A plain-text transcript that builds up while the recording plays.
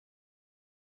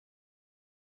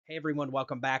Hey everyone,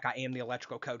 welcome back. I am the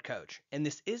Electrical Code Coach, and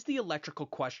this is the electrical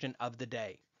question of the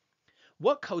day.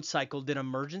 What code cycle did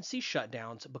emergency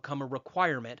shutdowns become a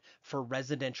requirement for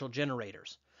residential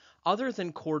generators, other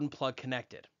than cord and plug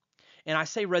connected? And I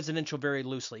say residential very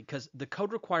loosely because the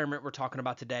code requirement we're talking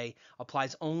about today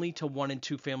applies only to one and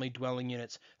two family dwelling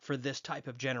units for this type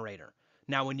of generator.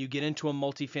 Now, when you get into a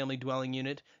multifamily dwelling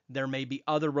unit, there may be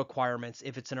other requirements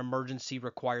if it's an emergency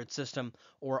required system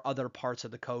or other parts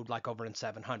of the code, like over in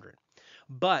 700.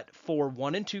 But for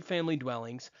one and two family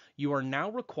dwellings, you are now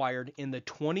required in the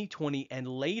 2020 and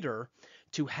later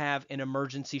to have an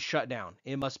emergency shutdown.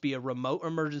 It must be a remote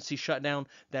emergency shutdown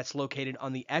that's located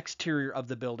on the exterior of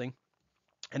the building,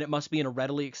 and it must be in a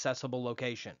readily accessible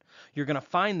location. You're going to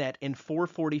find that in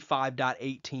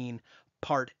 445.18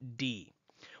 Part D.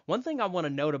 One thing I want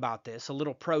to note about this, a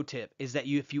little pro tip, is that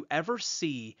if you ever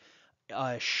see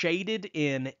shaded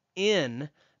in,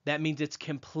 that means it's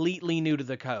completely new to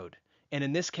the code. And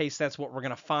in this case, that's what we're going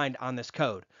to find on this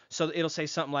code. So it'll say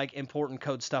something like important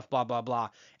code stuff, blah, blah, blah.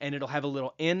 And it'll have a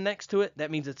little in next to it.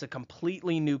 That means it's a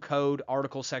completely new code,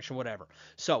 article, section, whatever.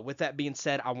 So with that being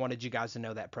said, I wanted you guys to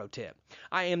know that pro tip.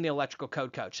 I am the Electrical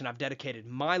Code Coach, and I've dedicated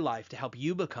my life to help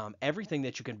you become everything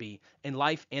that you can be in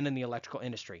life and in the electrical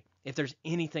industry. If there's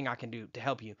anything I can do to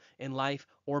help you in life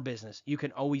or business, you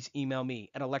can always email me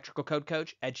at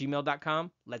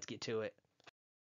electricalcodecoach@gmail.com. Let's get to it.